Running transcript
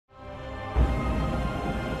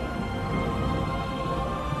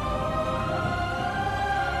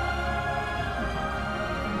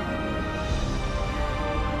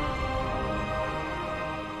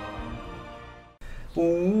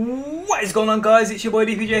What is going on, guys? It's your boy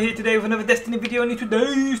DPJ here today with another Destiny video, and in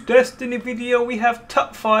today's Destiny video we have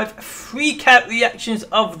top 5 free cat reactions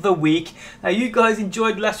of the week. Now you guys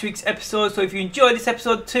enjoyed last week's episode, so if you enjoyed this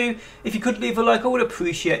episode too, if you could leave a like, I would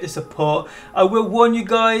appreciate the support. I will warn you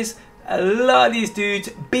guys, a lot of these dudes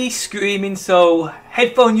be screaming, so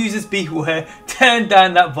headphone users beware. Turn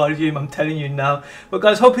down that volume, I'm telling you now. But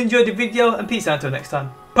guys, hope you enjoyed the video, and peace out until next time.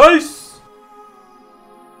 Peace!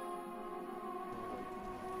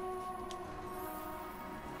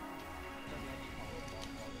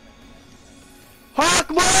 Hawk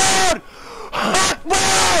mode! Hawk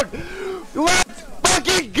mode! Let's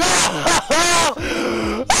fucking go!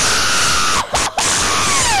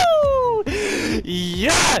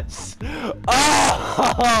 Yes!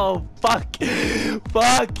 Oh, fuck!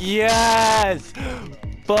 Fuck yes!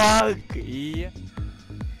 Fuck yeah!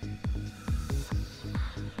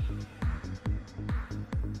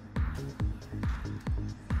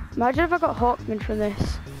 Imagine if I got Hawkman from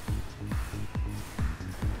this.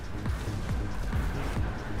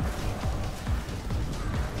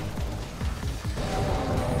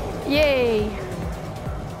 Yay!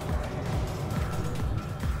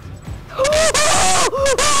 No!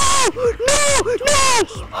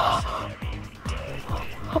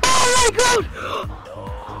 Oh my god!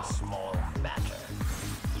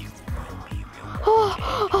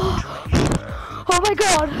 Oh my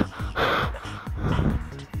god!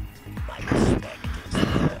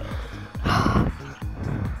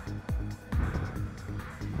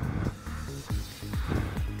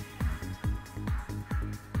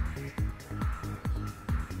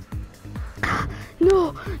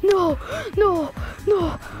 No, no, no,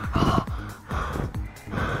 no.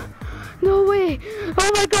 No way.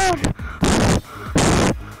 Oh my god.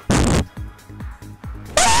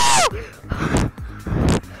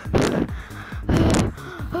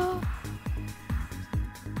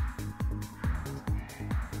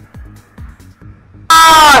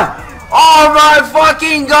 Oh my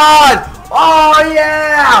fucking god! Oh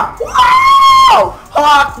yeah! Wow!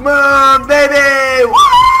 Hawk Moon, baby!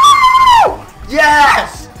 Wow!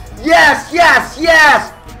 Yes! Yes, yes,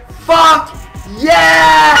 yes! Fuck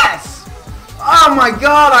yes! Oh my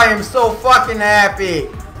god, I am so fucking happy!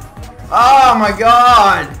 Oh my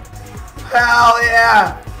god! Hell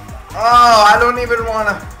yeah! Oh, I don't even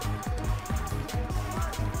wanna...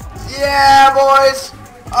 Yeah, boys!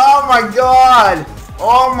 Oh my god!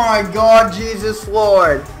 Oh my god, Jesus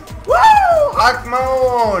Lord! Woo! Hawk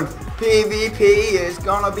Moon! PvP is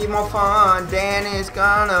gonna be more fun. Dan is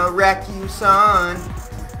gonna wreck you, son.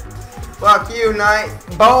 Fuck you, Knight.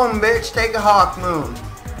 Boom, bitch. Take a Hawk Moon.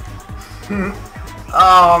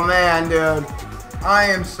 Oh, man, dude. I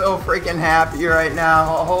am so freaking happy right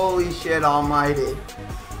now. Holy shit almighty.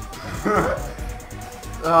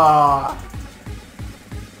 Oh.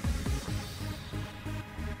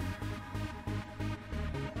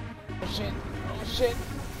 Oh shit. Oh shit.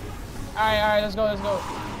 Alright, let's go, let's go.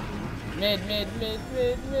 Mid.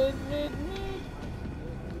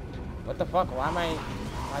 What the fuck? Why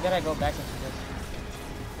did I go back into this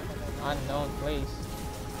unknown place?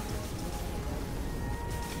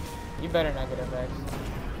 You better not get a Vex.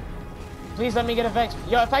 Please let me get a Vex.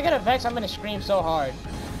 Yo, if I get a Vex, I'm gonna scream so hard.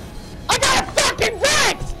 I got a fucking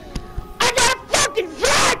Vex! I got a fucking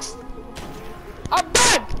Vex! I'm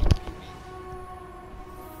back!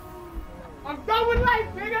 I'm done with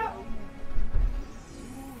life, nigga!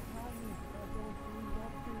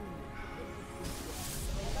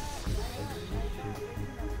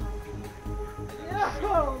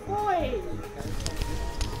 Oh boy!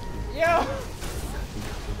 Yo!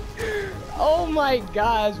 Oh my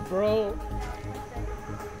gosh, bro!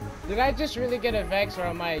 Did I just really get a Vex, or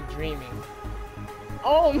am I dreaming?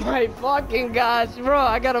 Oh my fucking gosh, bro!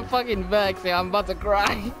 I got a fucking Vex. Yeah, I'm about to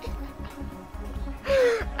cry.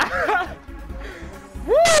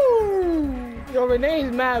 Woo! Yo,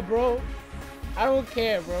 Renee's mad, bro. I don't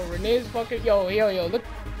care, bro. Renee's fucking... Yo, look.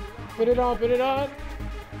 Put it on.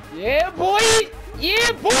 Yeah, boy!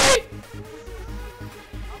 Yeah, boy!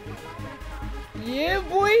 Yeah,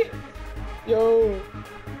 boy! Yo!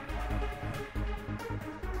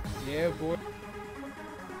 Yeah, boy.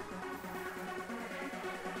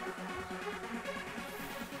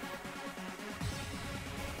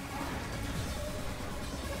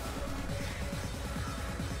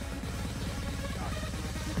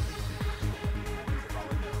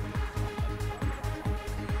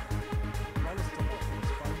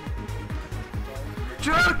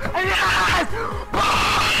 Yes!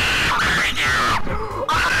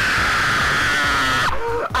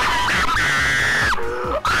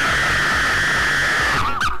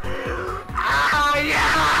 Ah,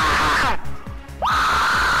 yeah!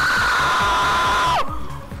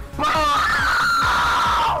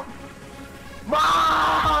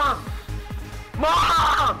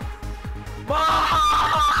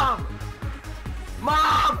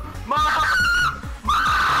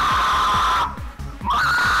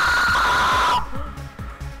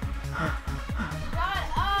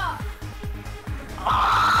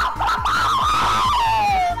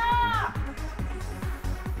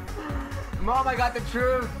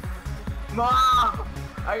 truth. Mom,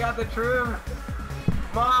 I got the truth.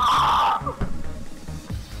 Mom.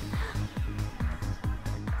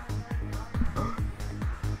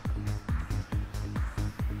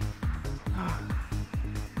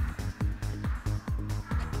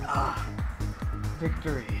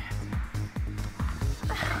 Victory.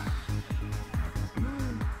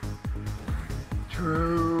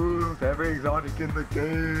 Truth. Every exotic in the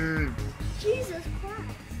game. Jesus Christ.